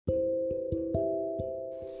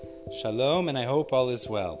Shalom, and I hope all is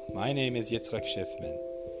well. My name is Yitzchak Schiffman.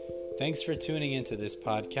 Thanks for tuning into this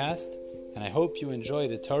podcast, and I hope you enjoy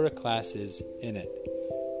the Torah classes in it.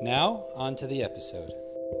 Now, on to the episode.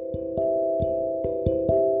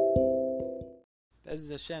 Be'ez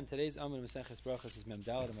Hashem, today's Amud Maseches Berachos is Mem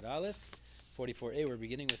Daled Amud Aleph, 44a. We're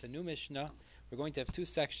beginning with a new Mishnah. We're going to have two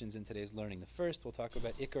sections in today's learning. The first, we'll talk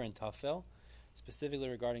about Ikkar and tafel, specifically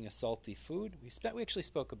regarding a salty food. We actually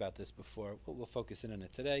spoke about this before. We'll focus in on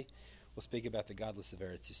it today. We'll speak about the godless of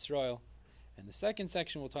Eretz Yisrael. And the second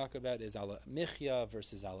section we'll talk about is ala michya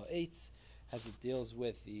versus ala eitz, as it deals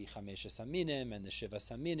with the chameshes minim and the shivas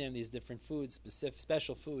minim, these different foods,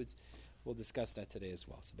 special foods. We'll discuss that today as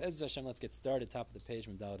well. So Be'ez Hashem, let's get started. Top of the page,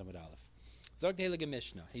 Mendalad Amud Aleph. Zog Heilige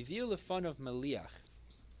Mishnah. Hiviu lefan of maliach.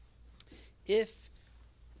 If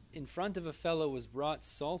in front of a fellow was brought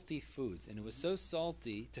salty foods, and it was so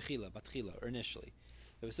salty, batchila, or initially,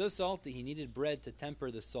 it was so salty he needed bread to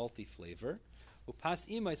temper the salty flavor. Upas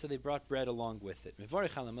imay, so they brought bread along with it. So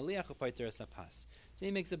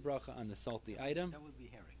he makes a bracha on the salty item. That would be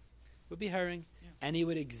herring. Would be herring, yeah. And he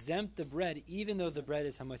would exempt the bread, even though the bread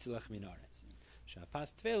is hamatzilach minaretz.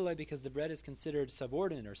 Shapas tefel, because the bread is considered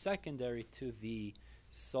subordinate or secondary to the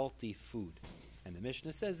salty food. And the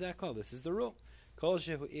Mishnah says, Zakla, this is the rule. Kol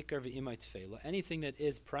shehu ikkar v'imay tefela, anything that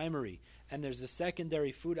is primary and there's a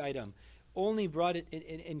secondary food item, only brought it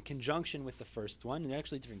in conjunction with the first one. And there are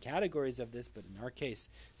actually different categories of this, but in our case,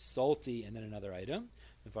 salty and then another item.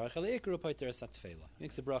 He makes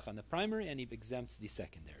a bracha on the primary and he exempts the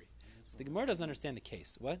secondary. So the Gemara doesn't understand the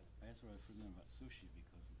case. What? That's what I forgot about sushi,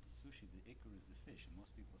 because sushi, the ikkar is the fish, and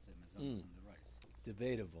most people say mezalus on the rice.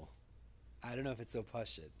 Debatable. I don't know if it's so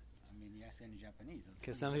pashut. I mean, you ask any Japanese.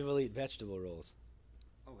 Because some people eat vegetable rolls.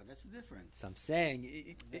 Oh, but that's different. So I'm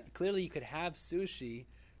saying, clearly you could have sushi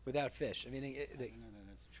without fish. I mean,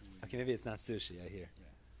 that's true. Okay, maybe it's not sushi. I hear.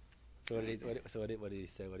 Yeah. So what did he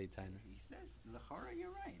say? What did he tell me? He says, "L'chara, you're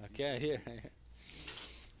right." Okay, I hear.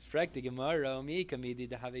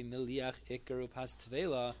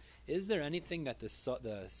 Is there anything that the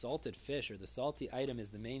salted fish or the salty item is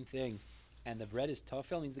the main thing, and the bread is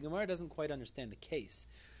tafel? Means the Gemara doesn't quite understand the case.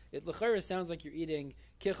 It l'chara sounds like you're eating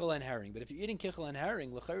kichel and herring, but if you're eating kichel and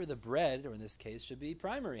herring, l'chara the bread, or in this case, should be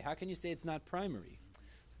primary. How can you say it's not primary?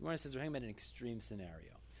 So the Gemara says we're talking about an extreme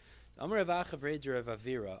scenario. Amar Avacha Breder of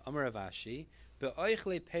Avira, Amar Avashi,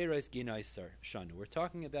 be'oichle peiros Ginosar shanu. We're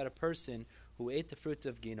talking about a person who ate the fruits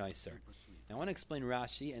of Ginosar. Now I want to explain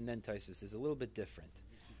Rashi and then Tosfos is a little bit different.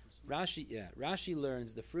 Rashi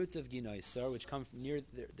learns the fruits of Ginosar, which come from near,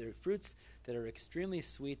 they're fruits that are extremely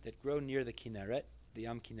sweet that grow near the Kinneret, the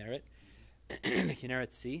Yam Kinneret, the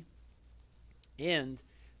Kinneret Sea, and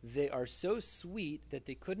they are so sweet that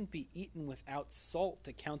they couldn't be eaten without salt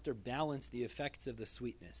to counterbalance the effects of the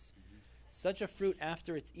sweetness. Such a fruit,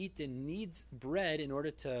 after it's eaten, needs bread in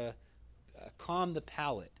order to calm the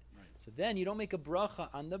palate. Right. So then you don't make a bracha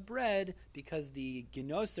on the bread because the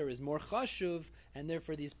Ginosar is more chashuv, and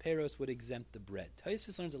therefore these peros would exempt the bread.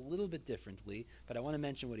 Tosfos learns a little bit differently, but I want to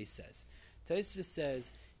mention what he says. Tosfos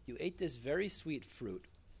says, you ate this very sweet fruit.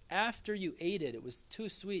 After you ate it, it was too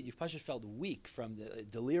sweet. You felt weak from the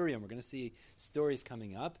delirium. We're going to see stories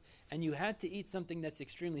coming up. And you had to eat something that's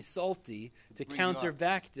extremely salty to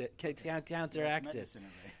counteract it.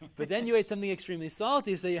 But then you ate something extremely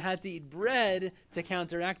salty, so you had to eat bread to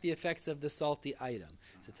counteract the effects of the salty item.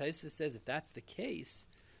 So Tosfos says if that's the case,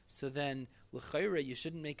 so then l'chayra, you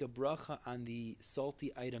shouldn't make a bracha on the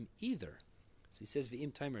salty item either. So he says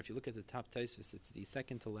v'im timer. If you look at the top Tosfos, it's the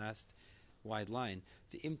second to last wide line.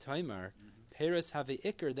 The im taimar, peros have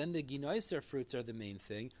ikkar, then the Ginosar fruits are the main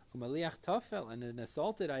thing. Umaliach tafel, and then the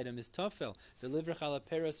salted item is tafel. V'livrach ala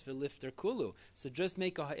peros v'lifter kulu. So just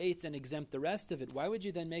make a ha'etz and exempt the rest of it. Why would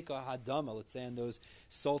you then make a hadama, let's say on those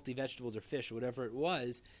salty vegetables or fish or whatever it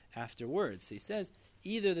was afterwards? So he says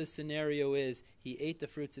either the scenario is he ate the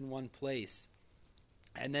fruits in one place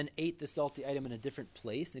and then ate the salty item in a different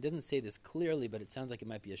place. It doesn't say this clearly, but it sounds like it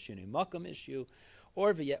might be a shinui makam issue.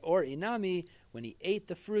 Or inami, when he ate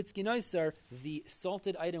the fruits Ginosar, the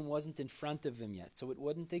salted item wasn't in front of him yet, so it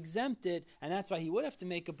wouldn't exempt it, and that's why he would have to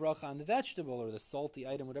make a bracha on the vegetable or the salty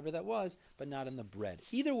item, whatever that was, but not on the bread.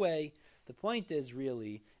 Either way, the point is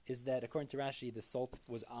that according to Rashi, the salt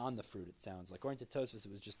was on the fruit, it sounds like. According to Tosfos,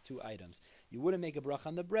 it was just two items. You wouldn't make a bracha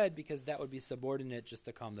on the bread because that would be subordinate just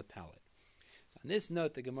to calm the palate. So on this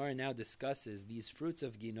note, the Gemara now discusses these fruits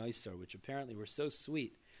of Ginosar, which apparently were so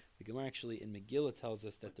sweet. The Gemara actually in Megillah tells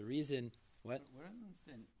us that the reason... What? What I don't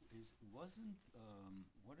understand is, wasn't,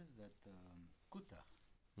 what is that, kuta?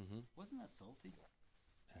 Wasn't that salty?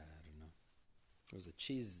 I don't know. It was a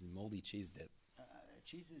cheese, moldy cheese dip.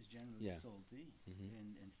 cheese is generally Yeah. salty,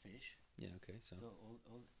 Mhm. and fish. Yeah. Okay. So.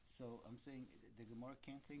 So I'm saying the Gemara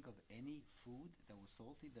can't think of any food that was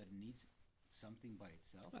salty that needs something by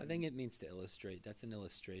itself. I think it means to illustrate. That's an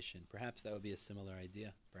illustration. Perhaps that would be a similar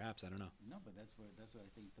idea. Perhaps, I don't know. No, but that's what I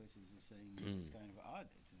think Tosis is saying. It's kind of odd.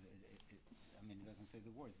 I mean, it doesn't say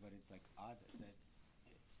the words, but it's like odd that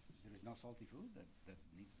there is no salty food that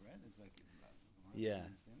needs bread. It's like Yeah.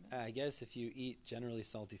 understand that? I guess if you eat generally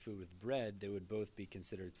salty food with bread, they would both be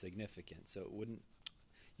considered significant. So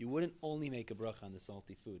you wouldn't only make a bracha on the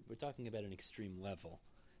salty food. We're talking about an extreme level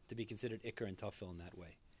to be considered Ikkar and tafel in that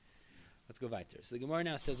way. Let's go weiter. So the Gemara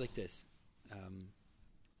now says like this. One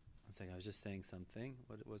second, I was just saying something.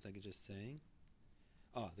 What was I just saying?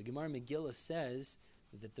 The Gemara Megillah says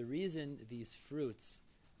that the reason these fruits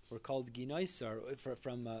were called Ginosar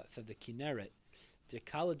from the Kinneret,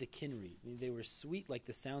 Dekala de Kinri, I mean, they were sweet like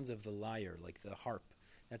the sounds of the lyre, like the harp.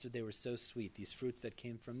 That's what they were so sweet. These fruits that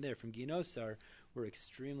came from there, from Ginosar, were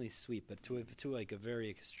extremely sweet, but to like a very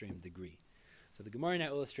extreme degree. So the Gemara now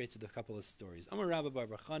illustrates with a couple of stories. Amar Rabba bar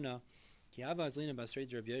Bachana, when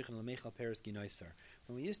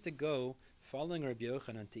we used to go following Rabbi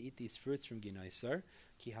Yochanan to eat these fruits from Ginosar,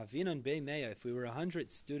 if we were 100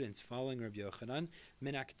 students following Rabbi Yochanan,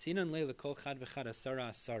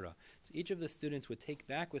 so each of the students would take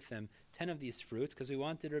back with them 10 of these fruits because we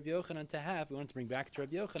wanted Rabbi Yochanan we wanted to bring back to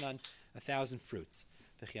Rabbi Yochanan 1,000 fruits.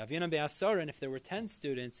 And if there were 10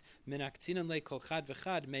 students,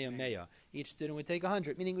 each student would take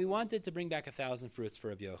 100, meaning we wanted to bring back 1,000 fruits for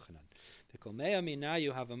Rabbi Yochanan.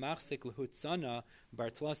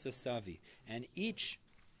 And each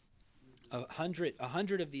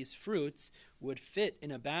 100 of these fruits would fit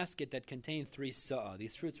in a basket that contained 3 sa'ah.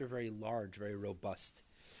 These fruits were very large, very robust.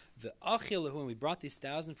 The achil, when we brought these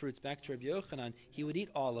 1,000 fruits back to Rabbi Yochanan, he would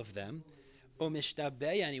eat all of them. And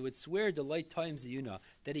he would swear delight time ziyuna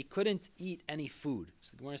that he couldn't eat any food.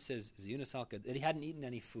 So the Gemara says that he hadn't eaten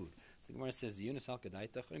any food. So the Gemara says ziyuna salka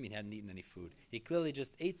daitach. What do you mean he hadn't eaten any food? He clearly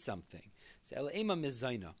just ate something. So elema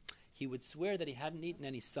mizayna. He would swear that he hadn't eaten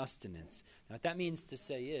any sustenance. Now what that means to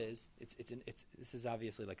say is this is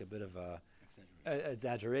obviously like a bit of a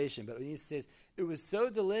exaggeration, but he says it was so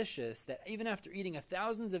delicious that even after eating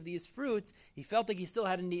thousands of these fruits, he felt like he still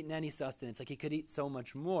hadn't eaten any sustenance, like he could eat so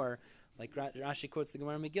much more. Like Rashi quotes the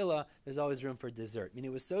Gemara Megillah, there's always room for dessert. I mean,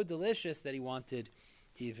 it was so delicious that he wanted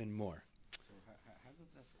even more. So how does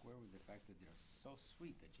that square with the fact that they're so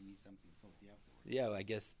sweet that you need something salty afterwards? Yeah, well, I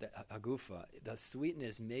guess the hagufa, the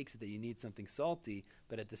sweetness makes it that you need something salty,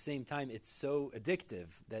 but at the same time, it's so addictive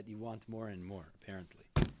that you want more and more, apparently.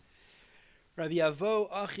 Rabbi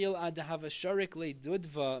Avo achil adahavasharik le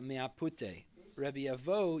dudva meapute. Rabbi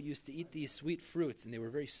Avo used to eat these sweet fruits, and they were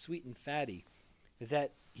very sweet and fatty,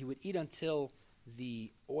 that he would eat until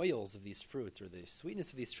the oils of these fruits, or the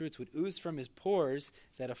sweetness of these fruits, would ooze from his pores,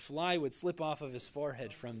 that a fly would slip off of his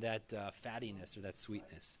forehead from that fattiness or that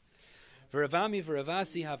sweetness. V'Ravami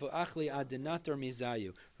v'Ravasi havu achli adinator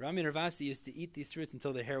mizayu. Rami and Ravasi used to eat these fruits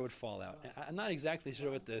until their hair would fall out. I'm not exactly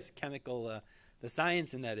sure what this chemical, the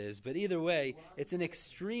science in that is, but either way, it's an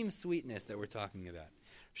extreme sweetness that we're talking about.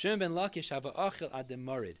 Shimon ben Lakish have a achil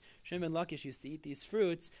ademarid. Shimon ben Lakish used to eat these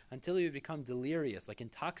fruits until he would become delirious, like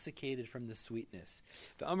intoxicated from the sweetness.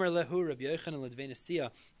 The Amar lehu Rabbi Yochanan ledvei Nasiya,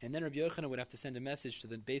 and then Rabbi Yochanan would have to send a message to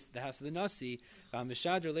the base of the house of the Nasi.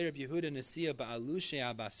 V'amishadr le Rabbi Yehuda Nasiya ba'alushe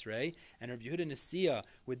abasrei, and Rabbi Yehuda Nasiya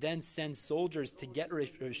would then send soldiers to get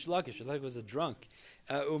Rish Lakish. Rish Lakish was a drunk.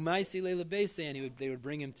 Umaisi le lebese, and they would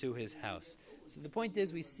bring him to his house. So the point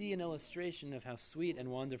is, we see an illustration of how sweet and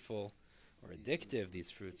wonderful or addictive these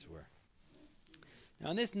fruits were. Now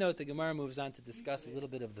on this note, the Gemara moves on to discuss a little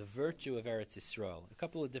bit of the virtue of Eretz Yisrael, a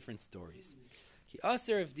couple of different stories. Ki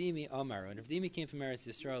aser Rav Dimi Amar, when Rav Dimi came from Eretz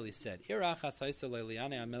Yisrael, he said,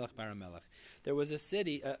 there was a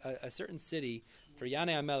city, a certain city for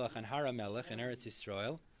Yanei HaMelech and Har HaMelech in Eretz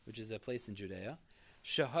Yisrael, which is a place in Judea.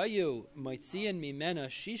 Shahayu Maitzian Mimena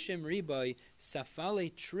Shishim Ribai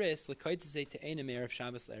Safale Tris Lekaitze Te'enim Erev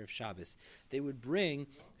Shabbos Erev Shabbos. They would bring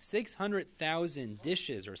 600,000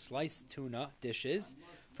 dishes or sliced tuna dishes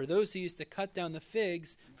for those who used to cut down the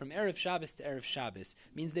figs from Erev Shabbos to Erev Shabbos.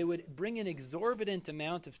 Means they would bring an exorbitant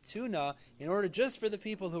amount of tuna in order just for the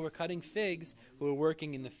people who were cutting figs who were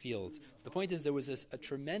working in the fields. So the point is there was a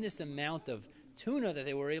tremendous amount of tuna that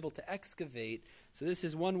they were able to excavate. So this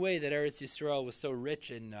is one way that Eretz Yisrael was so rich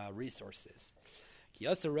in resources.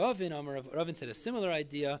 Kiyasa Ravin said a similar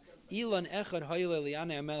idea. Ilan echad hayile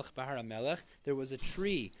liyanei hamelech bahar hamelech. There was a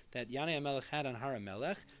tree that Yanei hamelech had on Har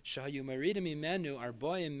hamelech. Shahayu maridim imenu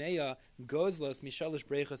arboim meya gozlos mishalosh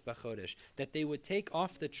brechos bachodesh. That they would take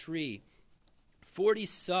off the tree 40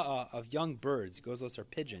 sa'ah of young birds, gozlos are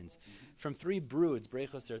pigeons, from 3 broods,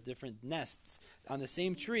 berachos are different nests, on the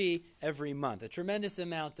same tree every month. A tremendous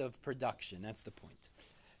amount of production, that's the point.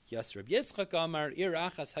 Yes, Rabbi Yitzchak Amar, Ir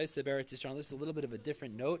Achas Haisa Eretz Yisrael. This is a little bit of a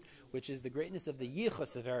different note, which is the greatness of the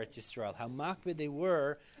Yichus of Eretz Yisrael, how makbid they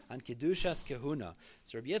were on Kedushas Kehuna.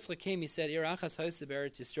 So Rabbi Yitzchak came, he said, Ir Achas Haisa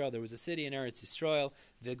Eretz Yisrael. There was a city in Eretz Yisrael,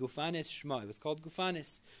 the Gufanis Shma. It was called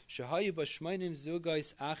Gufanis. Shahayu Bashmainim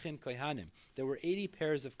Zugais Achim Kohanim. There were 80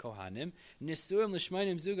 pairs of Kohanim. Nisuim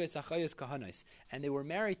Lishmainim Zugais Achayos Kohanais. And they were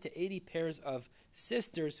married to 80 pairs of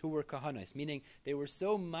sisters who were Kohanais, meaning they were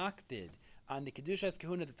so makbid on the Kedushas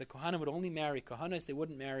Kehuna that the Kohanim would only marry Kohanas, they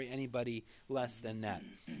wouldn't marry anybody less than that.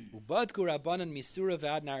 Ubadku Rabbanan Misura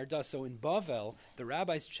Vad Narda. So in Bavel, the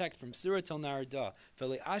rabbis checked from Surah till Narda,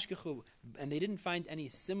 and they didn't find any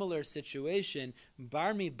similar situation,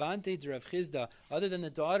 Barmi Bante Rav Chizda, other than the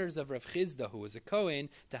daughters of Rav Chizda, who was a Kohen,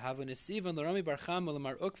 to have an Esivan, Larami Barchama,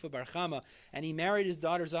 Lamar Ukfa Barchama, and he married his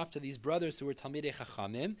daughters off to these brothers who were Talmidei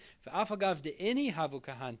Chachamim. Fa'afagav de'ini havu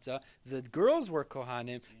kahanta, the girls were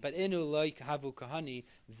Kohanim, but inu like havu kahani,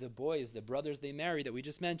 the boys, the brothers they married that we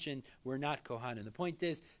just mentioned, were not Kohanim. The point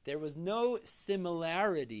is, there was no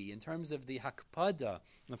similarity in terms of the hakpada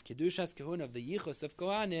of Kedushas Kehuna, of the yichus of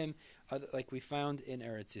Kohanim, like we found in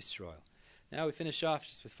Eretz Yisrael. Now we finish off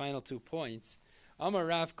just with final 2 points. Amar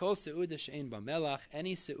Rav, kol seuda she'ein ba melach,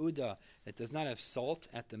 any seuda that does not have salt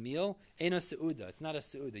at the meal, eina seuda, it's not a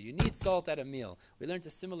seuda. You need salt at a meal. We learned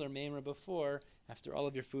a similar meimra before. After all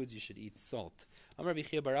of your foods, you should eat salt. Amar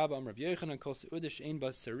B'chia Barabba, Amar B'yochanan, kol seuda she'ein ba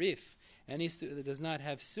sarif, any seuda that does not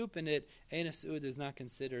have soup in it, eina seuda is not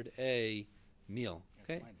considered a meal.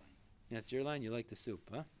 Okay? That's my line. That's your line? You like the soup,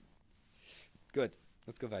 huh? Good.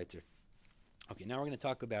 Let's go weiter. Okay, now we're going to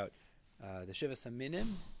talk about the Shivas HaMinim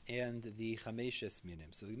and the Chameshes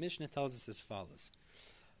Minim. So the Mishnah tells us as follows.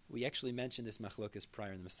 We actually mentioned this machlokas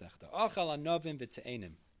prior in the Masechta. Achal anovim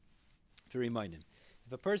v'te'enim. To remind him.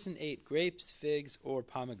 If a person ate grapes, figs, or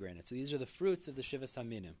pomegranates, so these are the fruits of the Shivas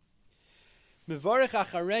HaMinim. Mevarech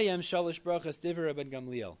achareyem shalosh brachas divrei Rabban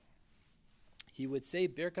Gamliel. He would say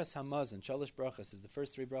Birkas Hamazon. Shalosh brachas is the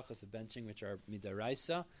first 3 brachas of benching, which are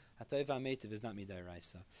midaraisa. Hatayv ha'meitiv is not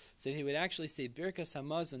midaraisa. So he would actually say Birkas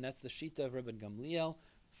Hamazon. That's the shita of Rabban Gamliel,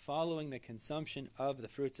 following the consumption of the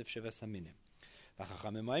fruits of Shivas HaMinim. The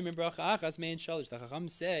Chacham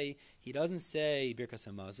say he doesn't say Birkas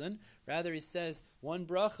Hamazon. Rather, he says one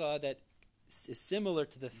bracha that is similar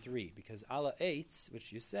to the 3, because Allah Eitz,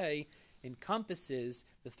 which you say, encompasses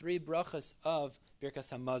the 3 brachas of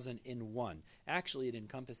Birkas Hamazon in one. Actually, it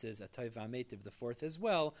encompasses a Toiv HaMeitiv, the 4th as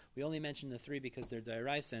well. We only mention the 3 because they're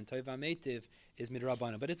Dairaisa, and Toiv HaMeitiv is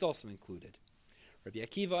Midrabana, but it's also included. Rabbi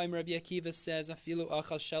Akiva says, Afilu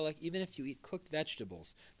achal shelek, even if you eat cooked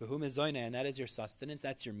vegetables, v'hu mezoyna, and that is your sustenance,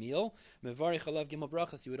 that's your meal, mevarich alav gimel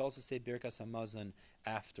brachas, you would also say Birkas Hamazon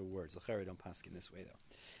afterwards. L'chera, don't pass in this way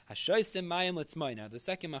though. Hashoysim mayim letzmai. Now the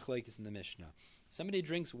second machlokes in the Mishnah. Somebody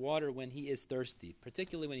drinks water when he is thirsty,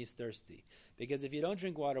 particularly when he's thirsty. Because if you don't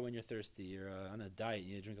drink water when you're thirsty, you're on a diet,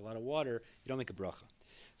 you drink a lot of water, you don't make a bracha.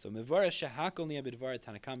 So mevara shehakol niya b'dvara,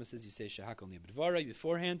 Tanakama says you say shehakol niya b'dvara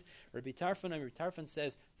beforehand. Rabbi Tarfon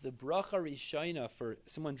says the bracha rishayna for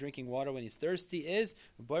someone drinking water when he's thirsty is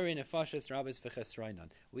b'bari nefashas rabbis v'chesrainan.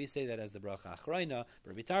 We say that as the bracha achrayna, but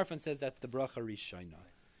Rabbi Tarfon says that's the bracha rishayna.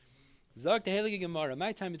 Zog the Heilige Gemara,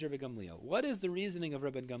 my time is Rabbi Gamliel. What is the reasoning of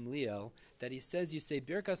Rabbi Gamliel that he says you say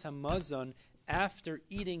Birkas Hamazon after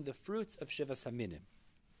eating the fruits of Shivas HaMinim?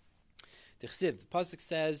 The pasuk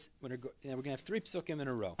says, we're going to have 3 psukim in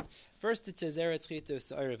a row. First it says Eretz Chito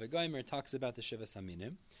Sa'ir V'Goymer, it talks about the Shivas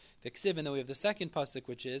HaMinim. And then we have the second pasuk,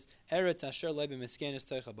 which is Eretz Asher Lebe Miskenes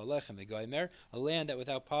Toicha Balechem V'Goymer, a land that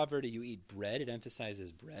without poverty you eat bread. It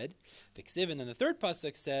emphasizes bread. And then the third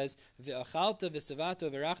pasuk says V'Achalta V'Savato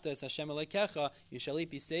V'Rachta Es Hashem Alekecha, you shall eat,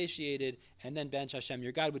 be satiated, and then bench Hashem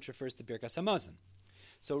your God, which refers to Birkas Hamazon.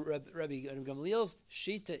 So Rabbi Gamliel's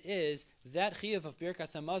shita is that chiyuv of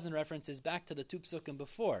Birkas Hamazon references back to the 2 psukim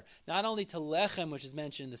before, not only to lechem, which is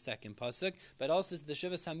mentioned in the second pasuk, but also to the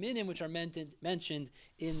Shivas HaMinim, which are mentioned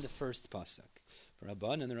in the first pasuk. For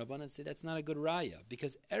Rabban, and the Rabbanan say that's not a good raya,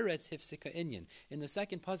 because eretz hifsika inyan. In the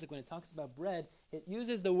second pasuk, when it talks about bread, it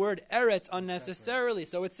uses the word eretz unnecessarily,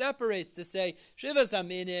 so it separates to say Shivas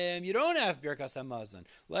HaMinim, you don't have Birkas Hamazon.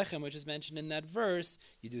 Lechem, which is mentioned in that verse,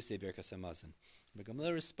 you do say Birkas Hamazon. Rabbi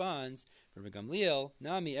Gamliel responds, Rabbi Gamliel,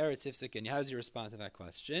 Nami Eretz Hifsik, how does he respond to that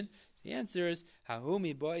question? He answers,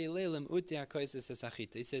 Hahumi boi leilim uti hakoises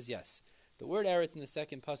hasachita. He says, yes, The word eretz in the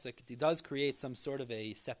second pasuk does create some sort of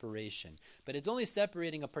a separation, but it's only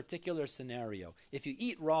separating a particular scenario. If you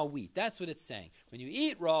eat raw wheat, that's what it's saying. When you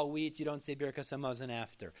eat raw wheat, you don't say Berachos Hamazon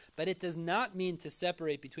after. But it does not mean to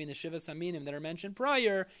separate between the Shivas Haminim that are mentioned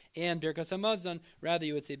prior and Berachos Hamazon. Rather,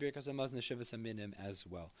 you would say Berachos Hamazon and Shivas Haminim as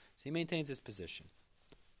well. So he maintains his position.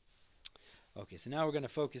 Okay, so now we're going to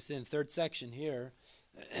focus in third section here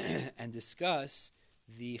and discuss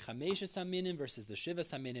the Chameshes Haminim versus the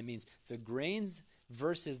Shivas Haminim. Means the grains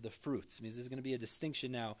versus the fruits. Means there's going to be a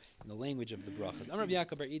distinction now in the language of the brachas. Amar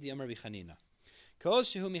Yaakov Bar Idi, Amar Bichanina. Kol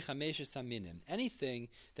shehu mi Chameshes Haminim. Anything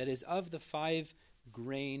that is of the 5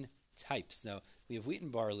 grain types. Now we have wheat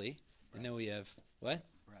and barley, and then we have what?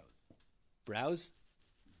 Browse.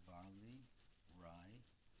 Barley, rye,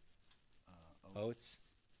 oats,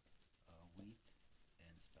 wheat,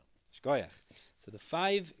 and spelt. Shkoyach. So the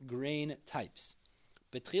 5 grain types.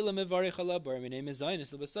 Betchila mevarich ala bar minay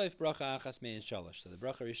mezonus lebasayif bracha achas mein shalosh. So the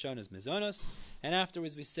bracha rishon is mezonos, and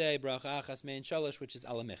afterwards we say bracha achas mein shalosh, which is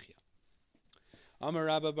alamechia. Amar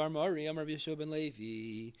Rabba bar Mari, Amar Yeshua ben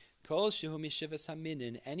Levi, kol shehu mishivas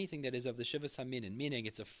haminin. Anything that is of the shivas haminin, meaning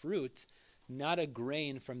it's a fruit, not a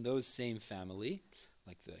grain from those same family,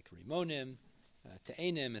 like the rimonim,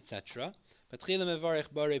 te'enim, etc. Betchila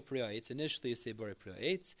mevarich bare priyaitz. Initially you say bare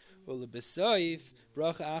priyaitz, ulebesoif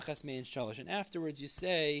bracha achas mein shalosh, and afterwards you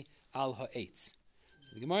say al ha'etz.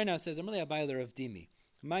 So the Gemara now says, I'm really a bailer of dimi.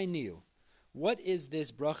 My new. What is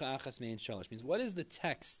this bracha achas mein shalosh? Means what is the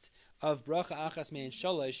text of bracha achas mein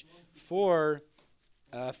shalosh for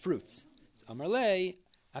fruits? So Amarle,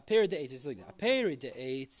 aperi de'etz is like that. Aperi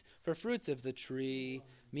de'etz for fruits of the tree,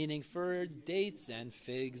 meaning for dates and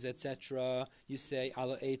figs, etc. You say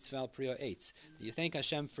ala eitz val priya eitz. You thank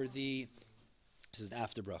Hashem for the. This is the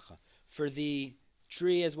after bracha for the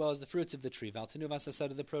tree as well as the fruits of the tree. Val tenu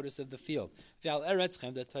vasasad of the produce of the field. Val eretz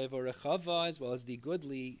chem datayvo rechava as well as the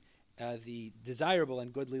goodly. The desirable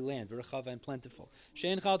and goodly land, v'rechava and plentiful.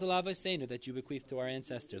 Shein chal t'lavosenu, that you bequeath to our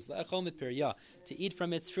ancestors. Le'achol mitpirya, to eat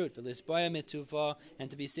from its fruit. V'lisbaya mitzuva, and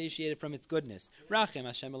to be satiated from its goodness. Rachem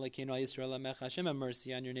Hashem Elokeinu al Yisrael amecha. Hashem have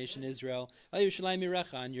mercy on your nation Israel. Al Yerushalayim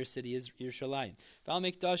yirecha, on your city Yerushalayim. V'al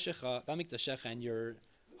mikdashecha, and your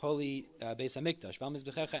holy Beis Hamikdash. V'al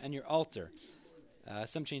mizbechecha, and your altar.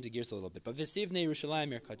 Some change the gears a little bit. But V'sivnei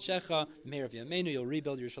Yerushalayim Yerkachecha, Meir of Yameinu, you'll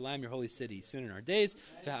rebuild Yerushalayim, your holy city, soon in our days.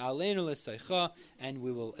 V'ha'aleinu l'saycha, and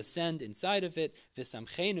we will ascend inside of it.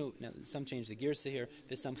 V'samchenu, now some change the gears here.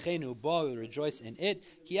 V'samchenu ba, we will rejoice in it.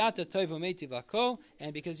 Ki ata toivu meitiv lakol,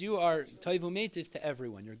 and because you are toivu meitiv to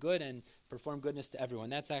everyone, you're good and perform goodness to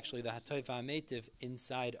everyone. That's actually the hatoiva meitiv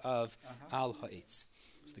inside of al ha'etz.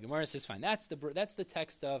 So the Gemara says, fine, that's the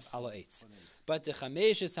text of ala eitz. But the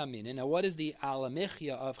chameshes haminin, now what is the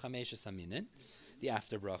alamichya of chameshes haminin? The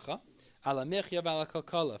after bracha. Alamichya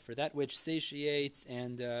v'alakalkala, for that which satiates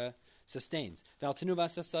and sustains. V'altenu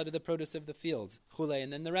v'asasad, of the produce of the field. Chule,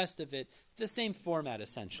 and then the rest of it, the same format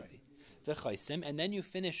essentially. V'chaisim, and then you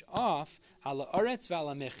finish off ala aretz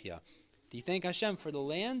v'alamichya. Do you thank Hashem for the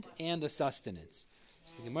land and the sustenance?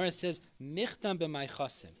 So the Gemara says, Michtam b'may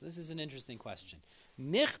chasim. So this is an interesting question.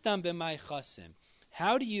 Michtam b'may chasim.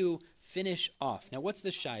 How do you finish off? Now, what's the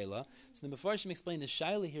shaila? So the Mefarshim explain the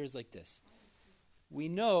shaila here is like this. We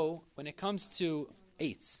know when it comes to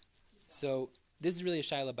eitz, so this is really a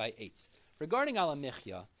shaila by eitz. Regarding ala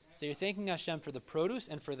michya, so you're thanking Hashem for the produce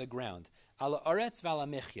and for the ground. Ala aretz v'ala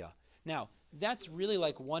michya. Now, that's really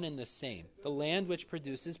like one and the same. The land which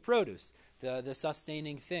produces produce, the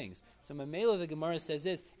sustaining things. So Mamela, the Gemara says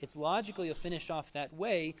it's logical you'll finish off that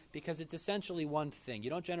way because it's essentially one thing. You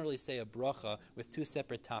don't generally say a bracha with 2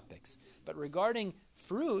 separate topics. But regarding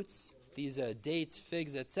fruits, these dates,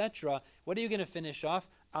 figs, etc., what are you going to finish off?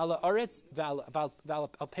 Ala aretz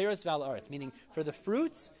alperos val aretz, meaning for the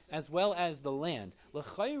fruits as well as the land.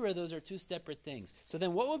 L'chayra, those are 2 separate things. So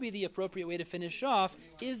then what would be the appropriate way to finish off?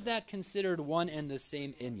 Is that considered one and the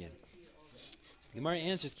same inyan? So the Gemara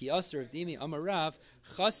answers, Ki Asar of Dimi Amarav,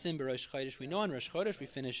 Chasim b'Rosh Chodesh. We know on Rosh Chodesh we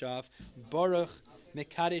finish off, Baruch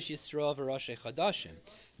Mekadesh Yisrael v'Rosh Chadashim.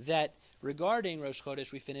 That regarding Rosh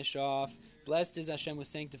Chodesh we finish off, Blessed is Hashem who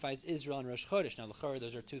sanctifies Israel in Rosh Chodesh. Now, l'chorah,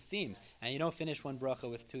 those are 2 themes. And you don't finish one bracha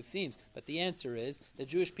with 2 themes. But the answer is, the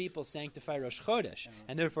Jewish people sanctify Rosh Chodesh.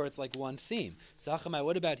 And therefore, it's like one theme. So, Hachamai,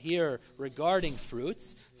 what about here regarding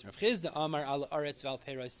fruits? So, Rav Chizda Amar al Aretz val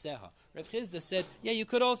Peros Seha. Rav Chizda said, yeah, you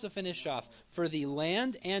could also finish off for the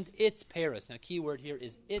land and its Peros. Now, key word here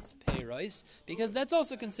is its Peros, because that's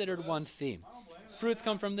also considered one theme. Fruits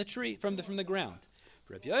come from the tree, from the ground.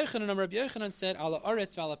 Rabbi Yochanan said, "Ala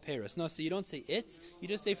aretz v'ala peros." No, so you don't say it's, you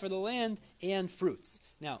just say for the land and fruits.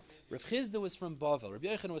 Now, Rav Chizda was from Bavel. Rabbi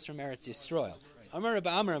Yochanan was from Eretz Yisrael. So Amar Rabbi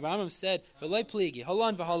Amram said, "V'loi pligi,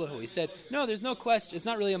 halon v'halahu." He said, "No, there's no question. It's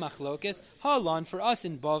not really a machlokes. Halon for us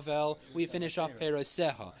in Bavel, we finish off Peiros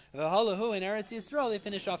Seha. V'halahu in Eretz Yisrael, they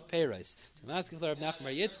finish off Peiros." So I'm asking Rav Nachman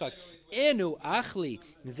Bar Yitzchak, "Enu achli,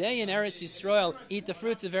 they in Eretz Yisrael eat the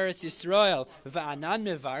fruits of Eretz Yisrael. V'anan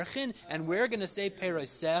mevarchin, and we're going to say Peiros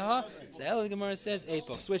Seha." So El Gemara says,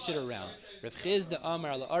 "Epoch, switch it around." Rav Chizda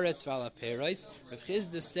Amar la'aretz v'ala Peiros. Rav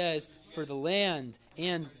Chizda says for the land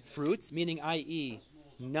and fruits, meaning i.e.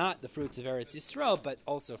 not the fruits of Eretz Yisrael, but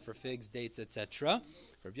also for figs, dates, etc.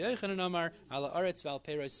 Rabbi Yochanan Amar ala Aretz val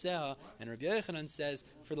Peiros Seha, and Rabbi Yochanan says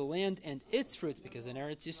for the land and its fruits, because in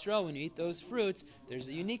Eretz Yisrael, when you eat those fruits, there's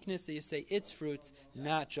a uniqueness that you say its fruits,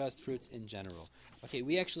 not just fruits in general. Okay,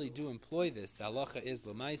 we actually do employ this. The halacha is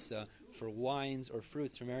l'maisa for wines or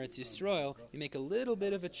fruits from Eretz Yisrael. You make a little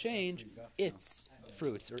bit of a change, its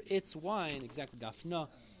fruits or its wine, exactly dafna.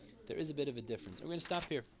 There is a bit of a difference. We're going to stop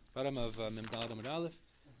here. Bottom of Mem Daled Amud Aleph.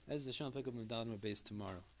 As the Shalom pick up Mem Daled Amud Beis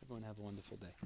tomorrow. Everyone have a wonderful day.